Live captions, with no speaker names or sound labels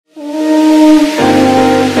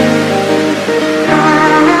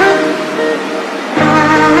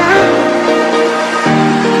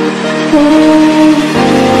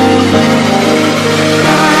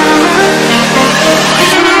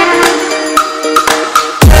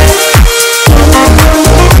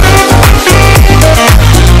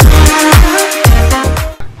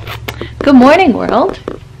morning, world.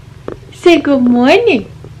 Say good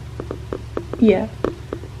morning. Yeah.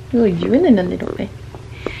 Oh, you in a little bit.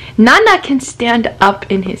 Nana can stand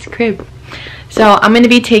up in his crib. So I'm going to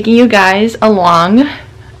be taking you guys along.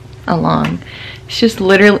 It's just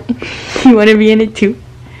literally, you want to be in it too?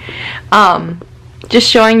 Just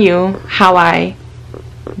showing you how I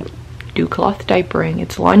do cloth diapering.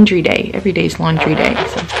 It's laundry day. Every day's laundry day.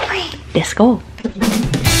 So let's go.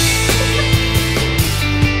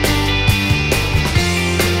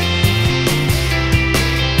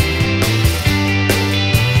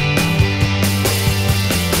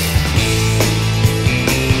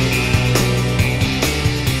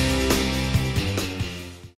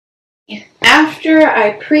 After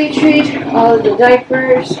I pre-treat all of the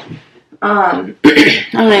diapers, I don't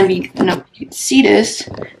know if you can see this,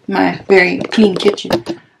 my very clean kitchen.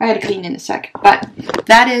 I had to clean in a sec, but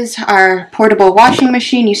that is our portable washing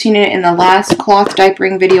machine. You've seen it in the last cloth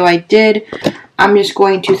diapering video I did. I'm just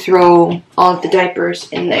going to throw all of the diapers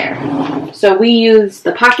in there. So we use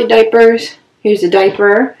the pocket diapers. Here's the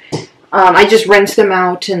diaper. I just rinse them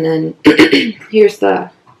out, and then here's the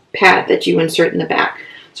pad that you insert in the back.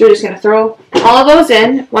 So we're just going to throw all of those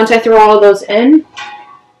in. Once I throw all of those in,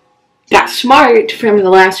 got smart from the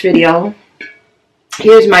last video.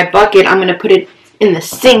 Here's my bucket. I'm going to put it in the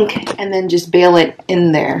sink and then just bail it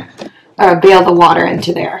in there. Or bail the water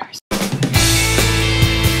into there.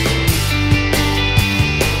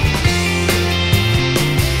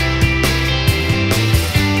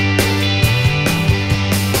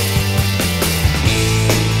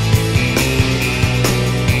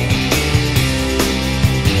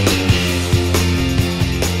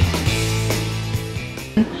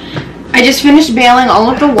 I just finished bailing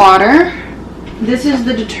all of the water. This is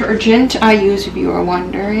the detergent I use, if you were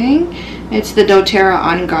wondering. It's the doTERRA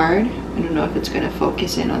On Guard. I don't know if it's going to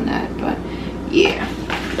focus in on that, but yeah.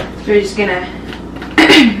 So we're just going to,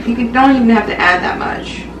 you don't even have to add that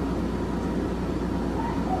much.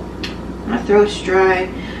 My throat's dry.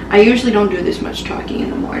 I usually don't do this much talking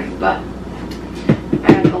in the morning, but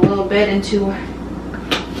add a little bit into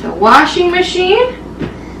the washing machine.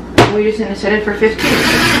 We're just going to set it for 15.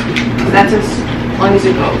 That's as long as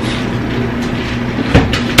it goes.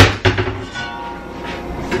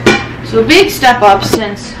 So big step up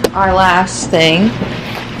since our last thing.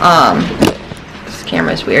 This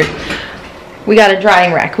camera's weird. We got a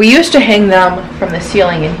drying rack. We used to hang them from the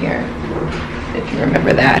ceiling in here, if you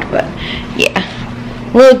remember that, but yeah.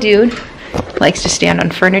 Little dude likes to stand on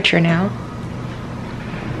furniture now.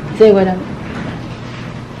 Say what up.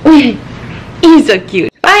 He's so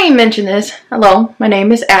cute. I didn't mention this. Hello, my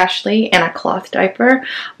name is Ashley and a cloth diaper.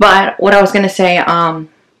 But what I was gonna say,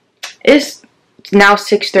 is now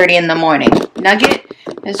 6:30 in the morning. Nugget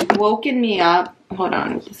has woken me up. Hold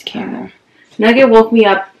on with this camera. Nugget woke me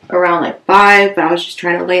up around like 5. I was just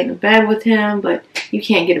trying to lay in the bed with him, but you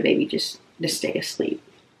can't get a baby just to stay asleep.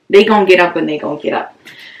 They gonna get up when they gonna get up.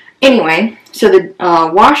 Anyway, so the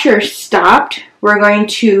washer stopped. We're going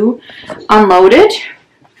to unload it,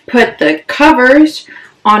 put the covers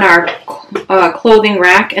on our clothing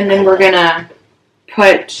rack, and then we're gonna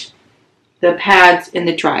put the pads in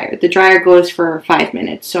the dryer. The dryer goes for 5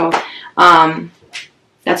 minutes. So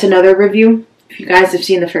that's another review if you guys have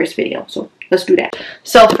seen the first video. So let's do that.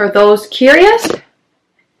 So for those curious,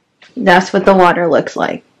 that's what the water looks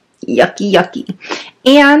like. Yucky, yucky.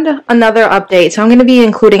 And another update. So I'm going to be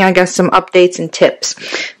including, I guess, some updates and tips.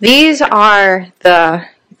 These are the,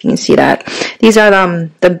 if you can see that, these are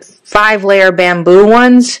the 5-layer bamboo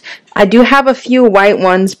ones. I do have a few white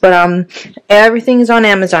ones, but everything is on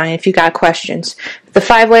Amazon if you got questions. The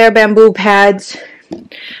 5-layer bamboo pads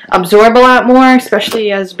absorb a lot more,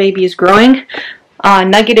 especially as baby is growing.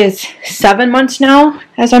 Nugget is 7 months now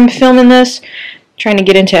as I'm filming this. Trying to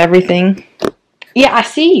get into everything. Yeah, I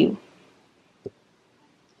see you.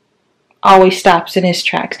 Always stops in his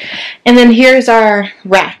tracks. And then here's our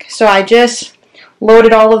rack. So I just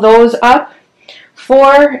loaded all of those up.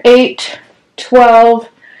 4, 8, 12,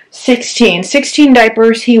 16. 16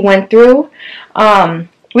 diapers he went through. I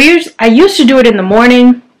used to do it in the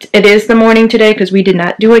morning. It is the morning today because we did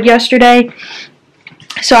not do it yesterday.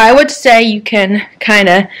 So I would say you can kind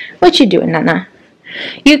of, what you doing, Nana?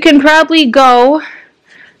 You can probably go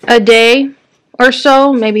a day or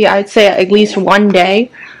so. Maybe I'd say at least 1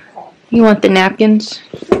 day. You want the napkins?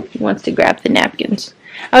 He wants to grab the napkins.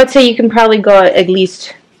 I would say you can probably go at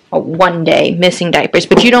least 1 day missing diapers,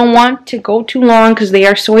 but you don't want to go too long because they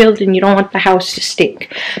are soiled and you don't want the house to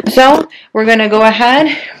stink. So we're going to go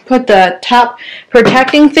ahead, put the top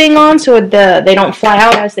protecting thing on so they don't fly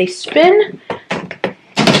out as they spin.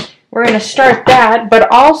 we're going to start that, but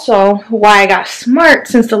also why I got smart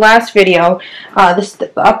since the last video, this the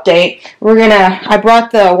update, I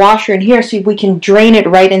brought the washer in here so we can drain it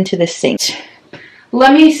right into the sink.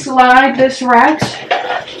 Let me slide this rack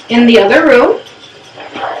in the other room.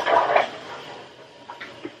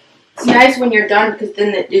 It's nice when you're done because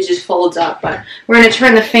then it just folds up, but we're going to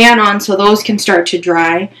turn the fan on so those can start to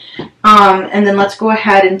dry. And then let's go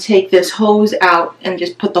ahead and take this hose out and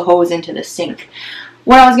just put the hose into the sink.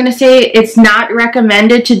 What I was going to say, it's not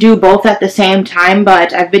recommended to do both at the same time,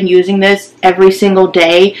 but I've been using this every single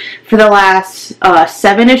day for the last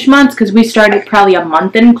 7-ish months because we started probably a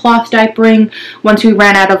month in cloth diapering once we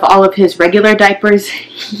ran out of all of his regular diapers.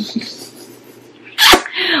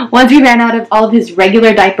 Once we ran out of all of his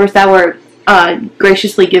regular diapers that were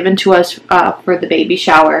graciously given to us for the baby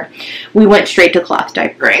shower, we went straight to cloth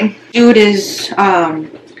diapering. Dude is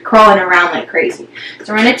crawling around like crazy.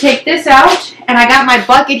 So we're going to take this out, and I got my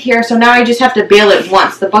bucket here, so now I just have to bail it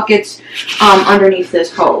once. The bucket's underneath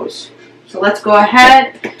this hose. So let's go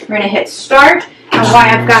ahead. We're going to hit start, and while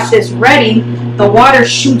I've got this ready, the water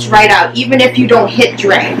shoots right out, even if you don't hit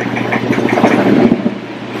drain.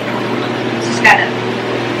 Just got to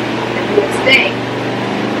do its thing.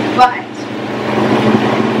 But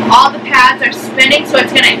all the pads are spinning, so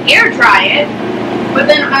it's going to air dry it. But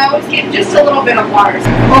then I always get just a little bit of water.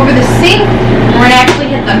 Over the sink, we're going to actually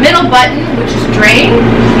hit the middle button, which is drain,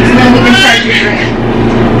 and then we can start to drain.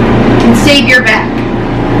 And save your back.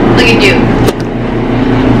 Look at you.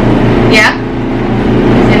 Yeah?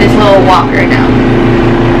 In this little walker now.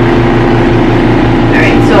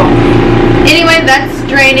 Alright, so anyway, that's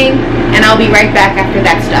draining, and I'll be right back after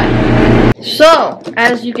that's done. So,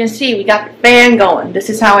 as you can see, we got the fan going. This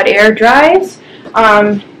is how it air dries.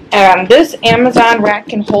 This Amazon rack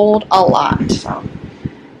can hold a lot. So,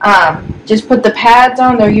 just put the pads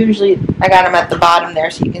on. They're usually, I got them at the bottom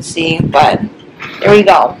there so you can see. But there we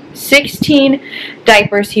go. 16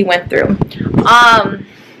 diapers he went through.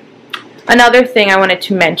 Another thing I wanted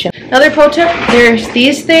to mention. Another pro tip. There's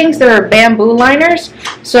these things. They're bamboo liners.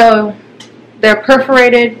 So they're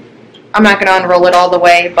perforated. I'm not going to unroll it all the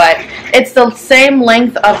way, but it's the same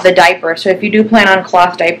length of the diaper. So if you do plan on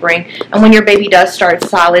cloth diapering, and when your baby does start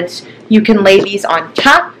solids, you can lay these on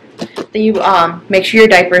top. Then you make sure your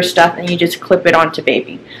diaper is stuffed, and you just clip it onto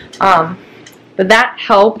baby. But that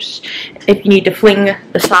helps if you need to fling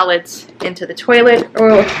the solids into the toilet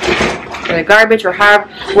or the garbage or however,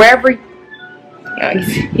 wherever.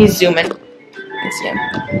 He's zooming. You see him.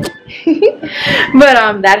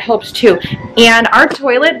 But that helps too. And our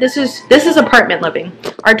toilet, this is apartment living.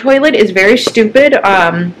 Our toilet is very stupid.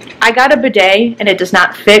 I got a bidet and it does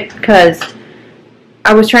not fit because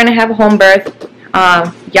I was trying to have a home birth,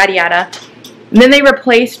 yada yada. And then they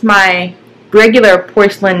replaced my regular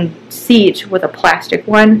porcelain seat with a plastic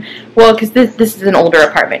one. Well, because this is an older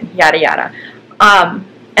apartment, yada yada.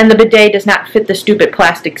 And the bidet does not fit the stupid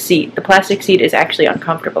plastic seat. The plastic seat is actually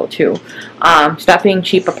uncomfortable too. Stop being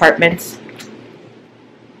cheap apartments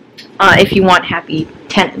if you want happy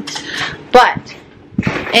tenants. But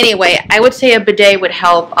anyway, I would say a bidet would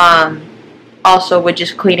help also with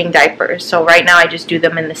just cleaning diapers. So right now I just do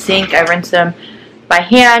them in the sink. I rinse them by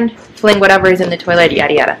hand, fling whatever is in the toilet,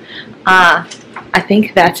 yada yada. I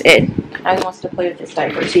think that's it. I wants to play with this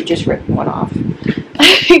diaper, so he just ripped one off.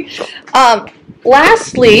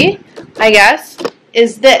 Lastly, I guess,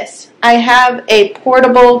 is this. I have a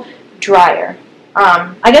portable dryer.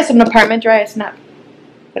 I guess an apartment dryer. It's not,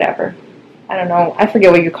 whatever. I don't know. I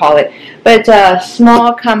forget what you call it. But it's a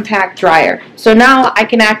small, compact dryer. So now I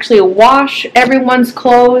can actually wash everyone's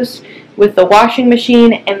clothes with the washing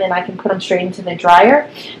machine, and then I can put them straight into the dryer.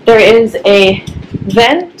 There is a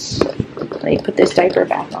vent. Let me put this diaper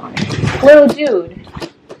back on. Little dude.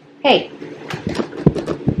 Hey.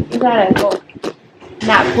 You gotta go.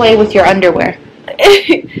 Not play with your underwear.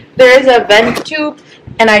 There is a vent tube,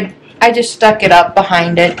 and I just stuck it up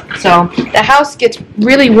behind it. So the house gets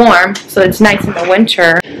really warm, so it's nice in the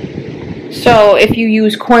winter. So if you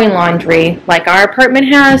use coin laundry, like our apartment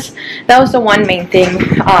has, that was the one main thing,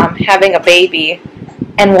 having a baby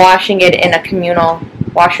and washing it in a communal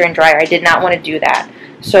washer and dryer. I did not want to do that.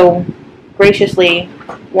 So graciously,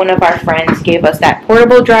 one of our friends gave us that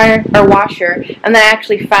portable dryer or washer, and then I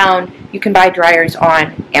actually found you can buy dryers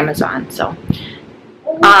on Amazon. So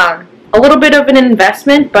a little bit of an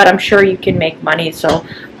investment, but I'm sure you can make money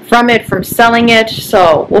from selling it.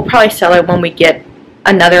 So we'll probably sell it when we get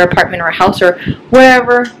another apartment or a house or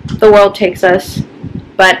wherever the world takes us.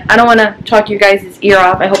 But I don't want to talk your guys' ear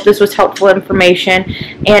off. I hope this was helpful information.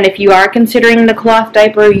 And if you are considering the cloth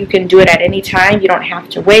diaper, you can do it at any time. You don't have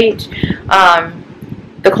to wait.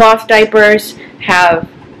 The cloth diapers have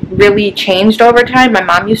really changed over time. My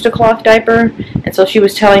mom used to cloth diaper, and so she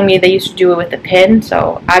was telling me they used to do it with a pin.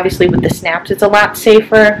 So obviously with the snaps, it's a lot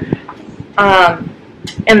safer.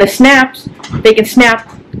 And the snaps, they can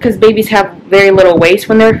snap because babies have very little waist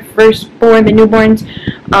when they're first born, the newborns.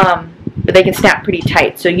 But they can snap pretty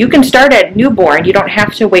tight. So you can start at newborn. You don't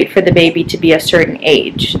have to wait for the baby to be a certain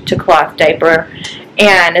age to cloth diaper.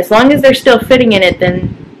 And as long as they're still fitting in it,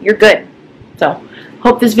 then you're good. So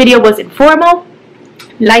hope this video was informative.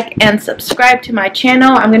 Like and subscribe to my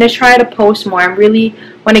channel. I'm going to try to post more. I really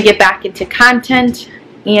want to get back into content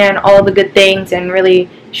and all the good things and really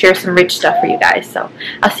share some rich stuff for you guys. So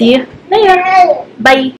I'll see you later. Bye.